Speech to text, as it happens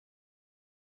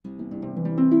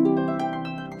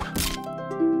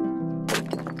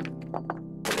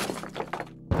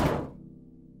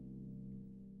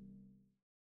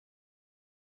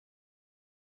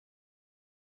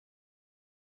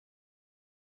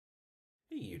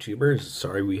Hey YouTubers,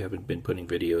 sorry we haven't been putting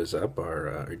videos up.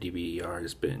 Our DVR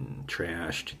has been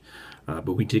trashed,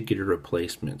 but we did get a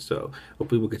replacement, so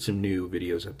hopefully we'll get some new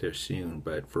videos up there soon.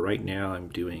 But for right now, I'm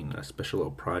doing a special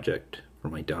little project for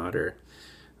my daughter.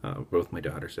 Both my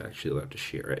daughters actually love to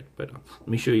share it, but let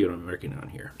me show you what I'm working on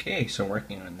here. Okay, so I'm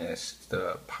working on this. It's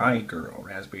the PiGRRL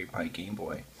Raspberry Pi Game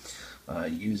Boy.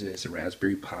 Uses a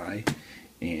Raspberry Pi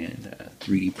and a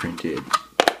 3D printed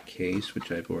case,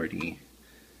 which I've already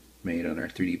made on our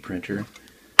 3D printer.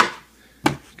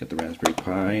 Got the Raspberry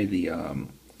Pi, the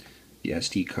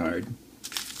SD card.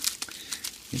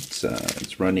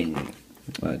 It's running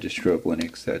distro of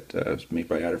Linux that was made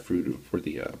by Adafruit for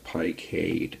the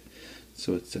PiCade.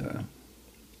 So it's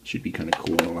should be kind of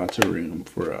cool. Lots of room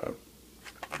for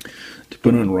to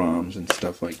put on ROMs and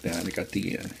stuff like that. I got the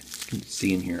you can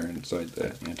see in here inside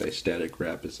the anti-static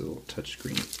wrap is a little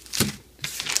touchscreen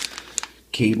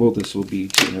cable. This will be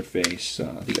to interface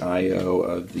the I/O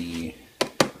of the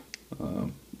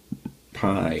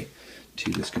Pi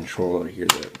to this controller here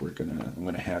that I'm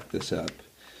gonna hack this up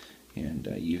and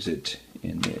use it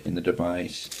in the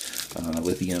device.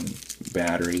 Lithium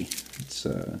battery. It's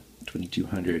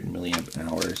 2200 milliamp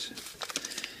hours.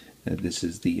 This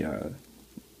is the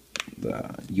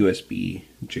USB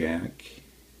jack,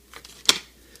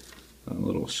 a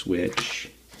little switch,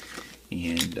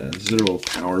 and this is a little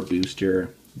power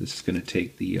booster. This is going to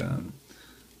take the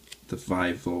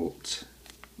 5 volt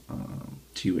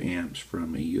 2 amps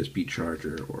from a USB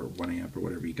charger or 1 amp or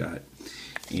whatever you got,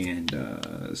 and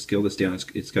scale this down.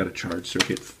 It's got a charge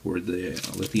circuit for the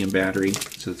lithium battery,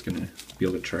 so it's going to be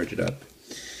able to charge it up.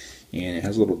 And it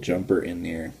has a little jumper in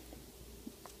there.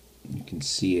 You can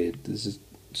see it. This is,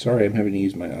 sorry, I'm having to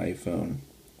use my iPhone.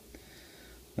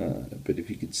 But if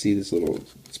you can see this little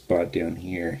spot down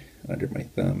here under my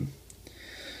thumb,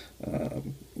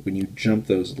 when you jump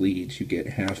those leads, you get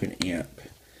half an amp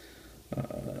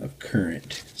of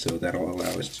current. So that'll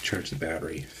allow us to charge the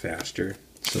battery faster.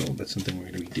 So that's something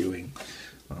we're going to be doing.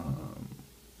 For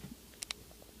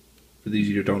those of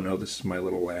you who don't know, this is my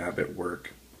little lab at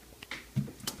work.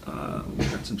 We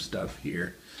got some stuff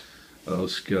here.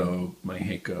 Scope, my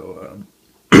Heiko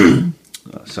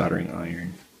soldering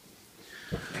iron.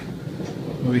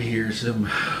 Over here, some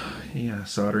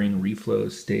soldering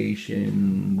reflow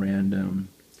station, random,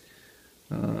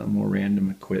 more random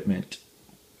equipment,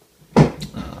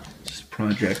 just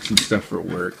projects and stuff for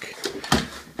work.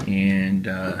 And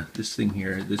this thing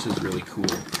here, this is really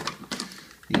cool.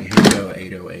 The Heiko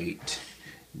 808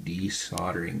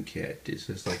 desoldering kit. This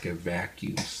is like a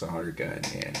vacuum solder gun,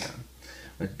 and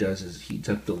what it does is heats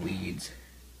up the leads,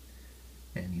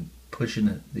 and you push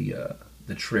in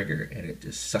the trigger, and it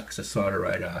just sucks the solder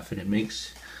right off, and it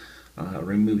makes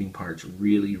removing parts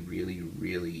really, really,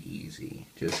 really easy.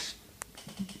 Just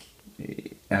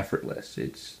effortless.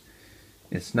 It's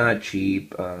not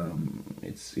cheap.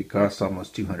 It costs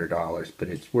almost $200, but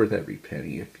it's worth every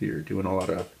penny if you're doing a lot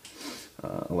of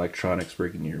electronics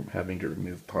work and you're having to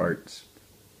remove parts.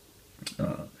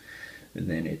 And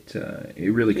then it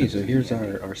really comes. So here's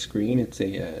our screen. It's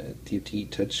a TFT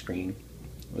touch screen.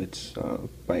 It's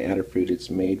by Adafruit. It's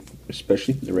made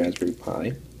especially for the Raspberry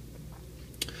Pi.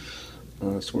 So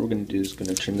what we're going to do is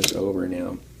going to turn this over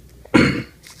now.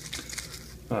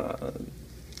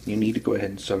 You need to go ahead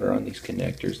and solder on these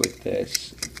connectors like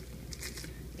this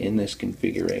in this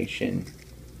configuration,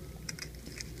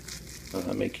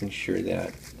 making sure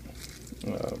that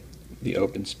the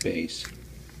open space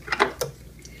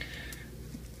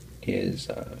is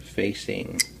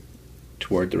facing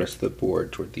toward the rest of the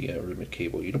board, toward the ribbon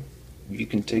cable. You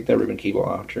can take that ribbon cable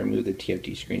off to remove the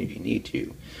TFT screen if you need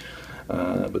to,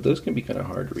 but those can be kind of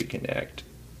hard to reconnect.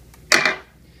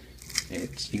 You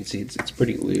can see it's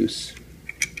pretty loose,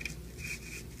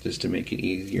 just to make it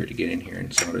easier to get in here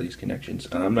and solder these connections.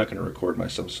 I'm not going to record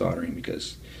myself soldering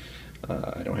because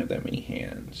I don't have that many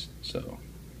hands. So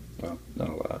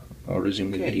I'll resume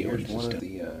the video. Here's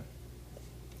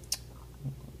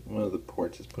one of the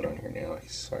ports is put on here now.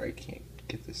 Sorry, I can't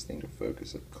get this thing to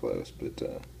focus up close, but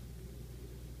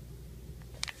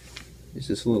there's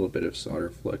just a little bit of solder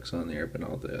flux on there, but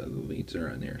all the leads are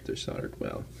on there if they're soldered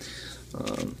well.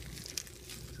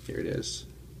 Here it is.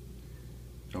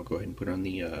 I'll go ahead and put on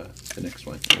the next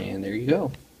one, and there you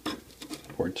go.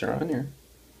 Ports are on there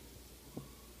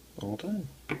all time.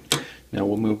 Now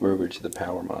we'll move over to the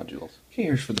power modules. Okay,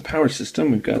 here's for the power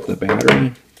system. We've got the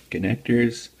battery,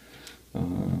 connectors,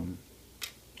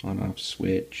 on-off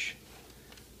switch.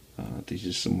 These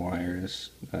are some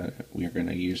wires that we are going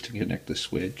to use to connect the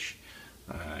switch.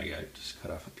 I just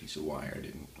cut off a piece of wire. I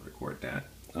didn't record that.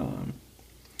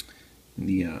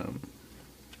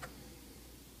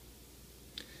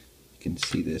 can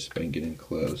see this if I can get in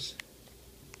close.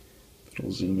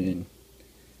 It'll zoom in.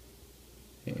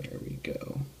 There we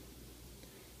go.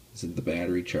 This is the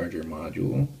battery charger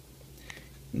module,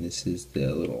 and this is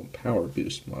the little power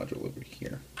boost module over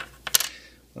here.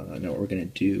 Now what we're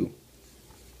going to do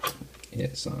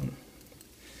is I'm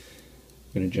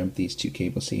going to jump these two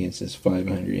cables. See, it says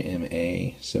 500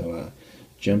 mA, so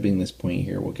jumping this point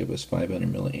here will give us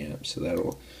 500 milliamps. So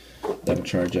that'll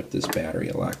charge up this battery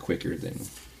a lot quicker than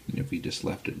if we just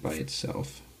left it by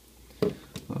itself.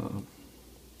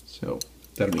 So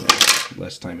that'll be nice. The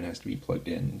less time it has to be plugged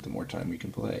in, the more time we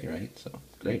can play, right? So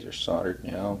great, they're soldered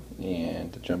now,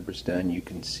 and the jumper's done. You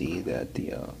can see that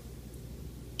the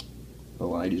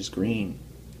light is green.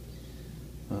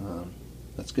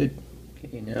 That's good.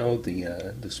 Okay, now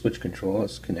the switch control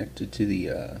is connected to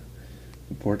the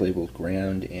port labeled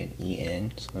ground and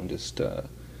EN. So I'm just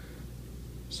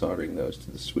soldering those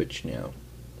to the switch now,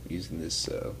 using this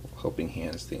helping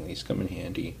hands thing. These come in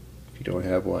handy if you don't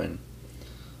have one.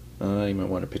 You might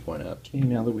want to pick one up. Okay,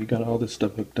 now that we got all this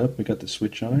stuff hooked up, we got the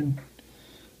switch on,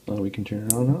 we can turn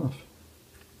it on and off.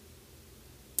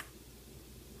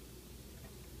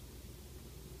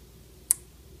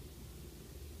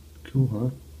 Cool, huh?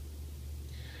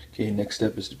 Okay, next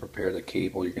step is to prepare the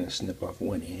cable. You're going to snip off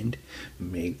one end.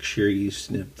 Make sure you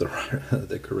snip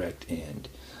the correct end,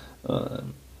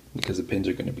 because the pins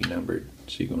are going to be numbered,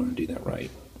 so you're going to do that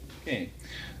right. Okay,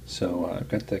 so I've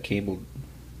got the cable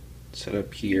set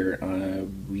up here.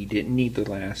 We didn't need the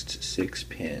last 6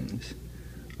 pins,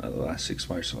 the last 6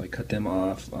 wires, so I cut them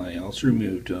off. I also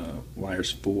removed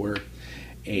wires 4,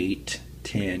 8,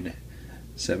 10,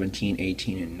 17,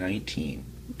 18, and 19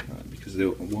 because they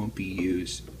won't be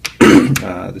used.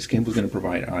 This cable is going to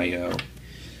provide I/O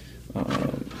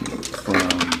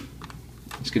from.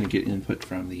 It's going to get input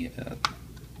from the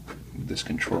this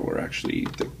controller. Actually,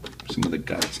 some of the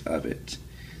guts of it.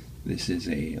 This is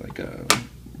like a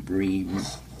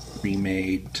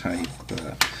remade type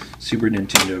Super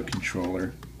Nintendo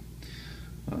controller,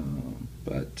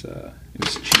 but it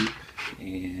was cheap,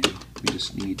 and we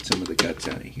just need some of the guts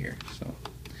out of here. So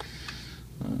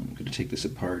I'm going to take this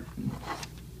apart and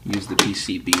use the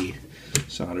PCB,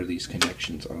 solder these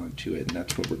connections onto it, and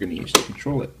that's what we're going to use to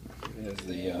control it. There's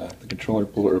the controller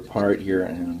puller apart here,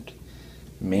 and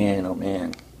man, oh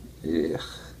man, ugh,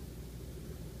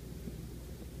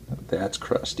 that's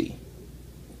crusty.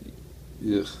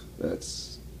 Ugh,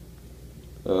 that's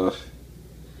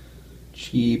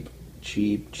cheap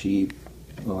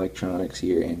electronics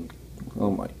here, and oh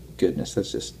my goodness,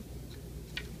 that's just,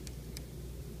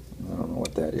 I don't know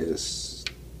what that is.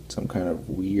 Some kind of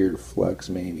weird flux,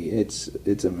 maybe. It's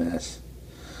a mess.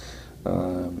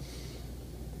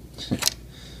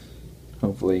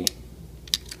 Hopefully,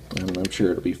 I'm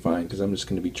sure it'll be fine, because I'm just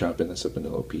going to be chopping this up into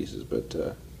little pieces. But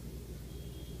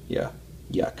yeah,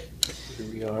 yuck. Here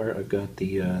we are. I've got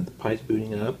the Pi's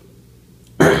booting up.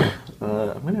 I'm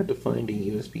gonna have to find a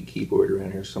USB keyboard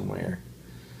around here somewhere,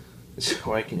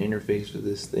 so I can interface with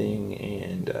this thing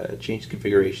and change the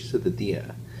configuration so that the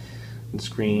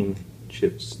screen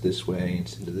shifts this way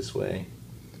instead of this way.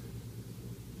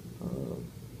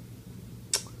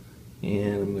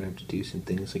 And I'm gonna have to do some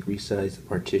things like resize the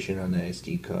partition on the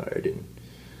SD card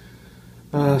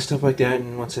and stuff like that.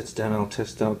 And once that's done, I'll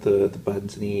test out the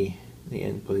buttons and the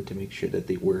input to make sure that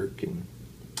they work and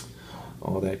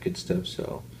all that good stuff.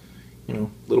 So, you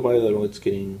know, little by little, it's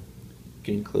getting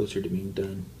closer to being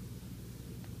done.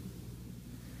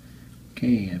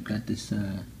 Okay, I've got this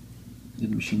the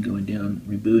machine going down,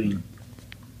 rebooting,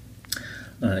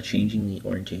 changing the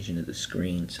orientation of the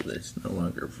screen so that it's no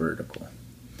longer vertical,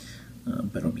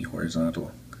 but it'll be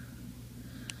horizontal.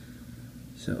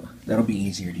 So that'll be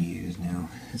easier to use now.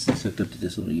 It's hooked up to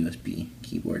this little USB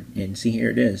keyboard, and see, here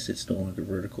it is. It's no longer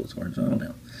vertical; it's horizontal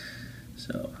now.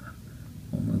 So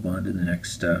we'll move on to the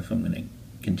next stuff. I'm going to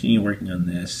continue working on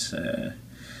this,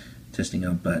 testing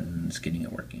out buttons, getting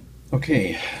it working.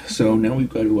 Okay, so now we've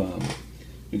got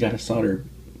to solder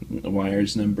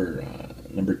wires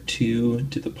number 2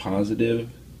 to the positive,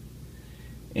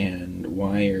 and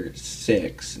wire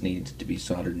 6 needs to be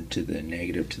soldered into the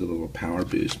negative to the little power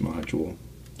boost module,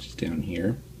 just down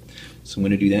here. So I'm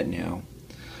going to do that now.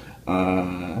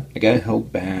 I got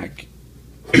held back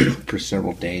for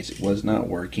several days. It was not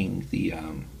working.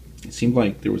 It seemed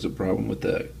like there was a problem with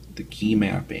the key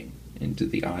mapping into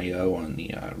the I/O on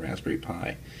the Raspberry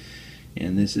Pi,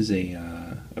 and this is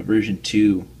a version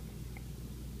 2,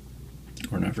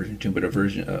 or not version 2, but a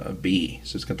version B.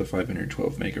 So it's got the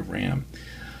 512 meg of RAM.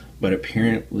 But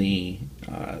apparently,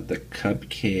 the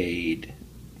Cupcake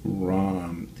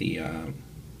ROM, the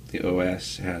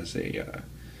OS has a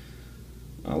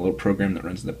a little program that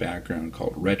runs in the background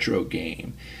called Retro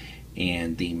Game,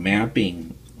 and the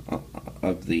mapping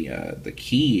of the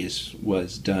keys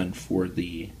was done for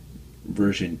the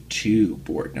version 2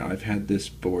 board. Now I've had this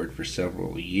board for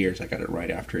several years. I got it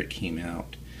right after it came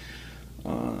out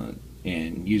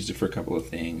and used it for a couple of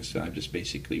things, so I'm just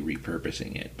basically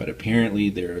repurposing it. But apparently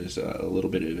there is a little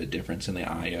bit of a difference in the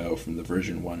I/O from the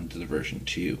version 1 to the version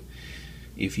 2.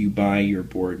 If you buy your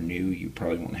board new, you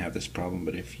probably won't have this problem,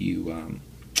 but if you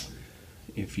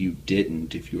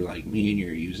didn't, if you're like me and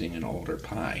you're using an older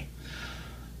Pi,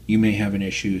 you may have an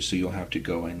issue, so you'll have to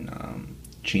go and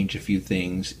change a few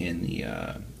things in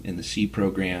the C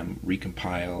program,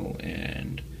 recompile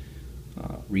and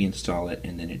reinstall it,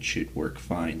 and then it should work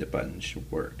fine. The buttons should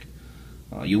work.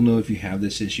 You'll know if you have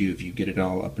this issue if you get it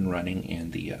all up and running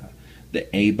and the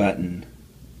A button,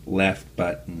 left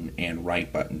button, and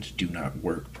right buttons do not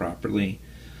work properly.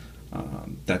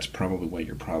 That's probably what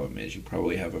your problem is. You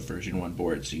probably have a version 1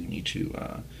 board, so you need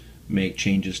to make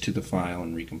changes to the file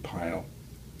and recompile.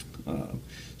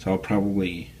 So I'll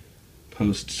probably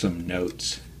post some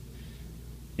notes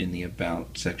in the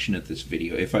About section of this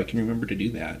video, if I can remember to do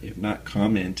that. If not,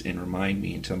 comment and remind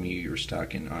me and tell me you're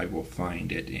stuck, and I will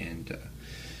find it and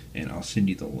I'll send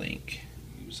you the link.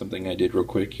 Something I did real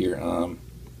quick here. I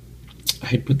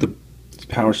had put the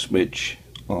power switch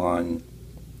on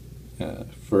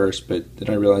first, but then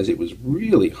I realized it was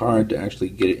really hard to actually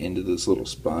get it into this little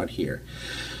spot here.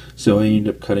 So I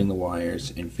ended up cutting the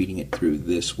wires and feeding it through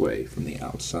this way from the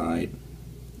outside.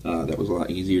 That was a lot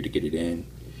easier to get it in.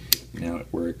 Now it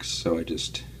works. So I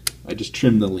just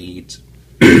trimmed the leads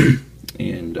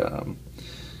and I'm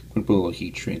gonna put a little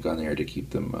heat shrink on there to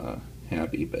keep them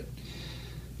happy. But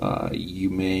you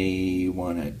may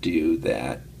want to do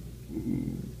that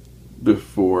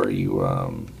before you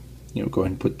go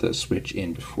ahead and put the switch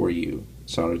in before you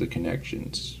solder the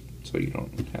connections, so you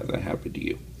don't have that happen to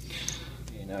you.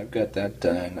 Okay, now I've got that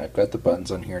done. I've got the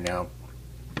buttons on here now.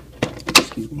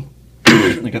 Excuse me.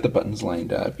 I got the buttons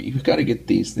lined up. You've got to get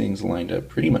these things lined up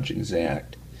pretty much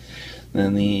exact.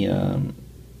 Then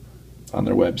on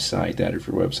their website, the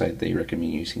Adafruit website, they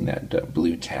recommend using that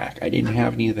blue tack. I didn't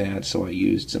have any of that, so I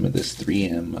used some of this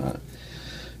 3M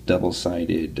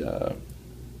double-sided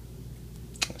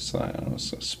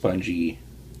spongy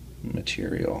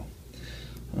material.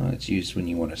 It's used when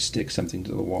you want to stick something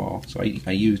to the wall. So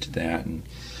I used that, and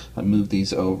I moved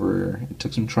these over. It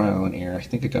took some trial and error. I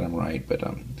think I got them right, but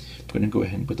I'm going to go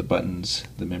ahead and put the buttons,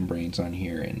 the membranes on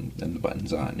here, and then the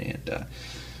buttons on, and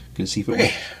can see if it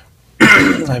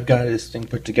works. I've got this thing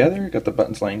put together. Got the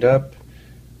buttons lined up.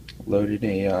 Loaded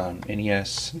a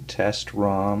NES test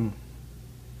ROM.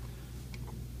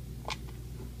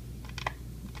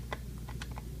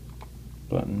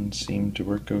 Buttons seem to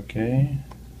work okay.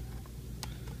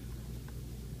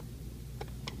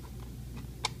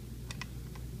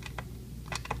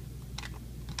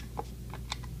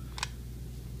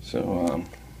 So,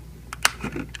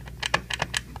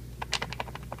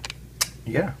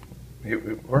 yeah,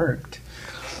 it worked.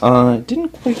 It didn't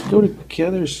quite go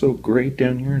together so great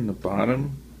down here in the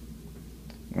bottom.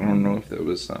 I don't know if there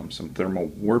was some thermal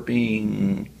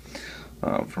warping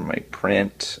from my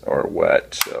print or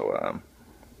what, so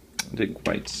it didn't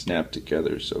quite snap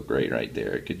together so great right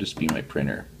there. It could just be my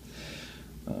printer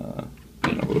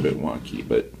being a little bit wonky,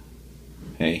 but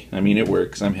hey, I mean, it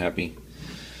works. I'm happy.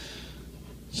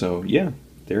 So yeah,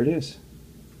 there it is.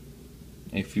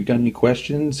 If you've got any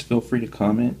questions, feel free to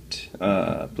comment.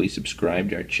 Please subscribe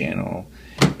to our channel,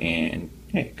 and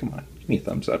hey, come on, give me a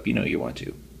thumbs up. You know you want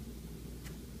to.